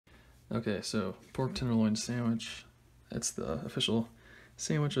Okay, so pork tenderloin sandwich. It's the official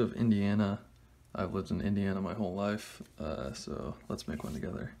sandwich of Indiana. I've lived in Indiana my whole life, so let's make one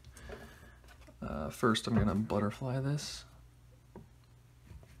together. First, I'm gonna butterfly this.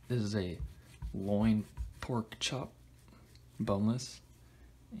 This is a loin pork chop, boneless,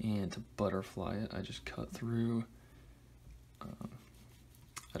 and to butterfly it, I just cut through.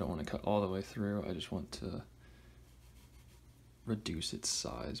 I don't want to cut all the way through. I just want to reduce its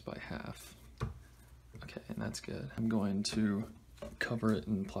size by half. Okay, and that's good. I'm going to cover it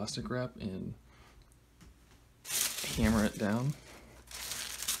in plastic wrap and hammer it down.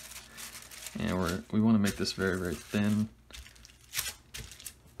 And we want to make this very, very thin.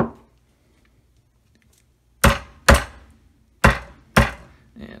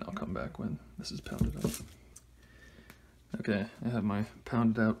 And I'll come back when this is pounded up. Okay, I have my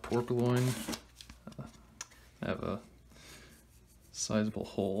pounded out pork loin. I have a sizable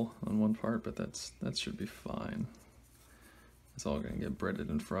hole on one part, but that should be fine. It's all gonna get breaded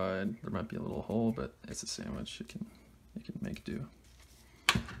and fried. There might be a little hole, but it's a sandwich. It can make do.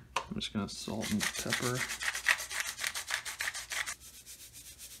 I'm just gonna salt and pepper.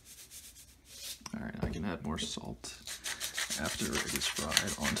 All right, I can add more salt after it is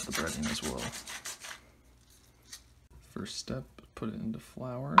fried onto the breading as well. First step, put it into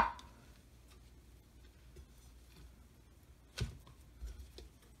flour.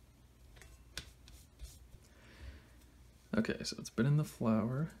 Okay, so it's been in the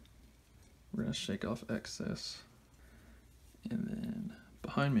flour. We're gonna shake off excess. And then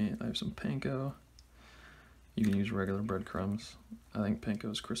behind me, I have some panko. You can use regular breadcrumbs. I think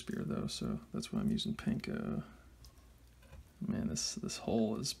panko is crispier though, so that's why I'm using panko. Man, this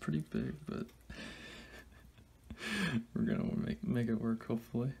hole is pretty big, but we're gonna make it work,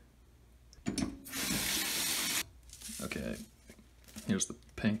 hopefully. Okay, here's the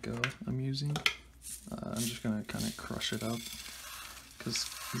panko I'm using. I'm just gonna kind of crush it up because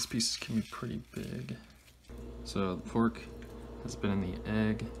these pieces can be pretty big. So the pork has been in the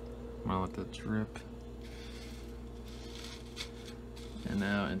egg. I'm gonna let that drip. And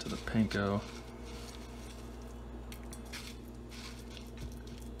now into the panko.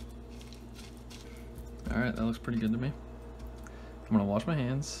 Alright, that looks pretty good to me. I'm gonna wash my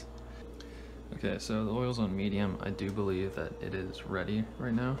hands. Okay, so the oil's on medium. I do believe that it is ready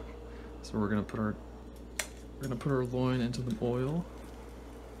right now. So we're gonna put our loin into the oil.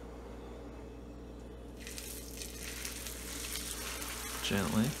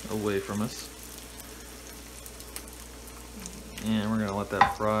 Gently away from us. And we're gonna let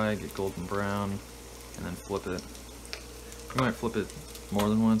that fry, get golden brown, and then flip it. We might flip it more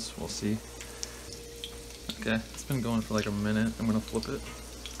than once, we'll see. Okay, it's been going for like a minute. I'm gonna flip it.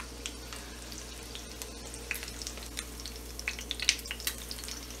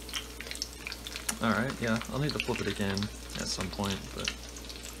 Alright, yeah, I'll need to flip it again at some point, but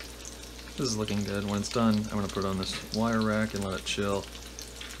this is looking good. When it's done, I'm gonna put it on this wire rack and let it chill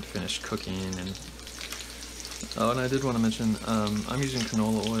and finish cooking. And oh, and I did want to mention, I'm using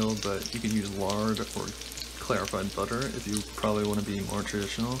canola oil, but you can use lard or clarified butter if you probably want to be more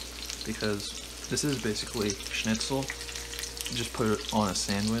traditional, because this is basically schnitzel. You just put it on a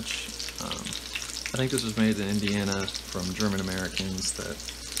sandwich. I think this was made in Indiana from German Americans that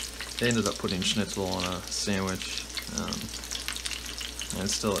they ended up putting schnitzel on a sandwich. And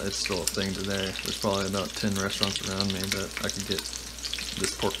it's still a thing today. There's probably about 10 restaurants around me that I could get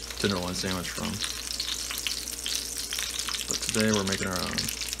this pork tenderloin sandwich from. But today we're making our own.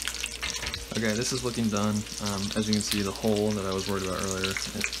 Okay, this is looking done. As you can see, the hole that I was worried about earlier,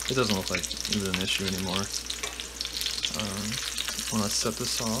 it doesn't look like it's an issue anymore. I want to set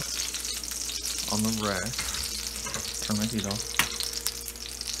this off on the rack. Turn my heat off.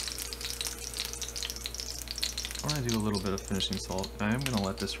 I want to do a little bit of finishing salt. I am going to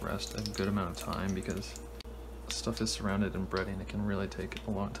let this rest a good amount of time because stuff is surrounded in breading. It can really take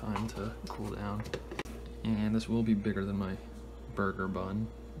a long time to cool down. And this will be bigger than my burger bun,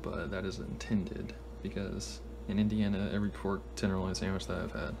 but that is intended because in Indiana, every pork tenderloin sandwich that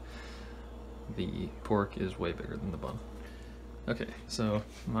I've had, the pork is way bigger than the bun. Okay, so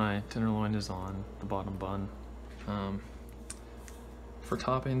my tenderloin is on the bottom bun. For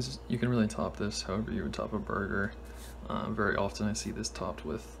toppings, you can really top this however you would top a burger. Very often I see this topped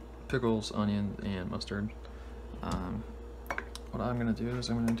with pickles, onion, and mustard. What I'm going to do is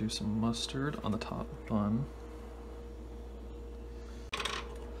I'm going to do some mustard on the top bun. A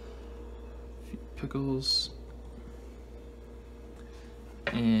few pickles.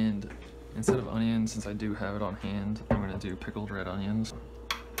 And instead of onions, since I do have it on hand, I'm going to do pickled red onions.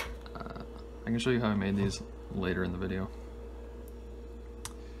 I can show you how I made these later in the video.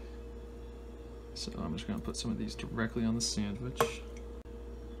 So I'm just gonna put some of these directly on the sandwich.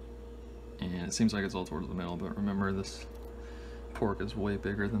 And it seems like it's all towards the middle, but remember this pork is way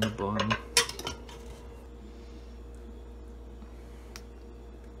bigger than the bun.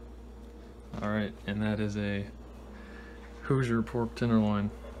 Alright, and that is a Hoosier pork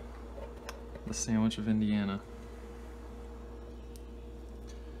tenderloin, the sandwich of Indiana.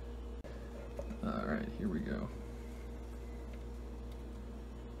 Alright, here we go.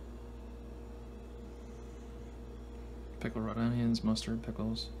 Pickled red onions, mustard,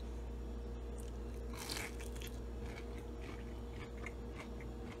 pickles.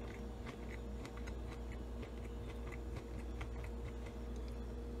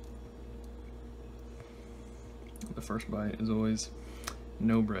 The first bite is always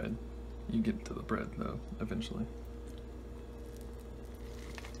no bread. You get to the bread though, eventually.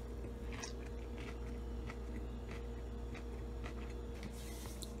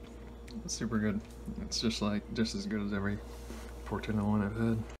 It's super good. It's just as good as every pork tenderloin I've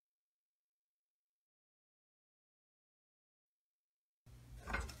had.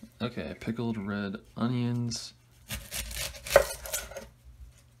 Okay, pickled red onions. I'm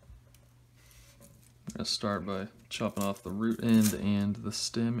gonna start by chopping off the root end and the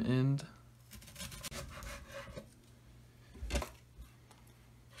stem end.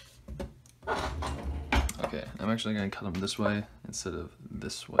 Okay, I'm actually gonna cut them this way instead of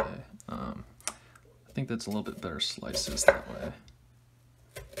this way. I think that's a little bit better slices that way.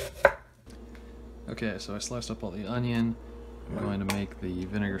 Okay, so I sliced up all the onion. I'm going to make the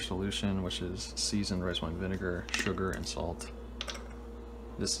vinegar solution, which is seasoned rice wine vinegar, sugar, and salt.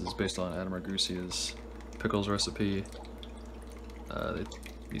 This is based on Adam Ragusia's pickles recipe.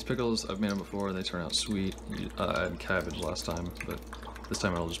 These pickles, I've made them before, and they turn out sweet. I had cabbage last time, but this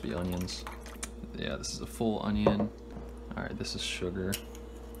time it'll just be onions. Yeah, this is a full onion. Alright, this is sugar.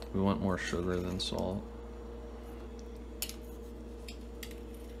 We want more sugar than salt.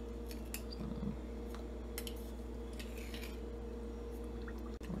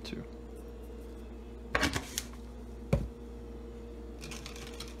 Or two.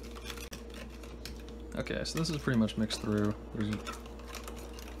 Okay, so this is pretty much mixed through. There's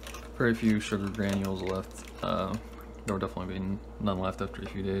very few sugar granules left. There will definitely be none left after a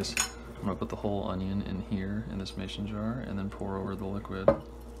few days. I'm gonna put the whole onion in here in this mason jar and then pour over the liquid.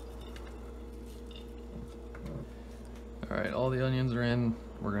 Alright, all the onions are in.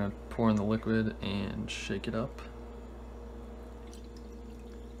 We're gonna pour in the liquid and shake it up.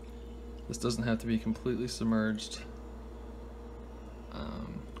 This doesn't have to be completely submerged.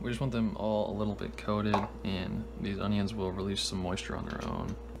 We just want them all a little bit coated, and these onions will release some moisture on their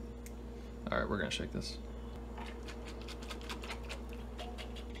own. Alright, we're gonna shake this.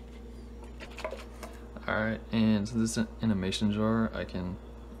 Alright, and since this is in a mason jar, I can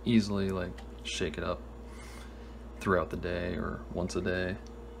easily shake it up throughout the day or once a day.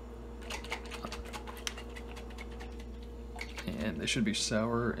 And they should be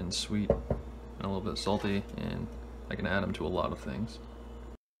sour and sweet and a little bit salty, and I can add them to a lot of things.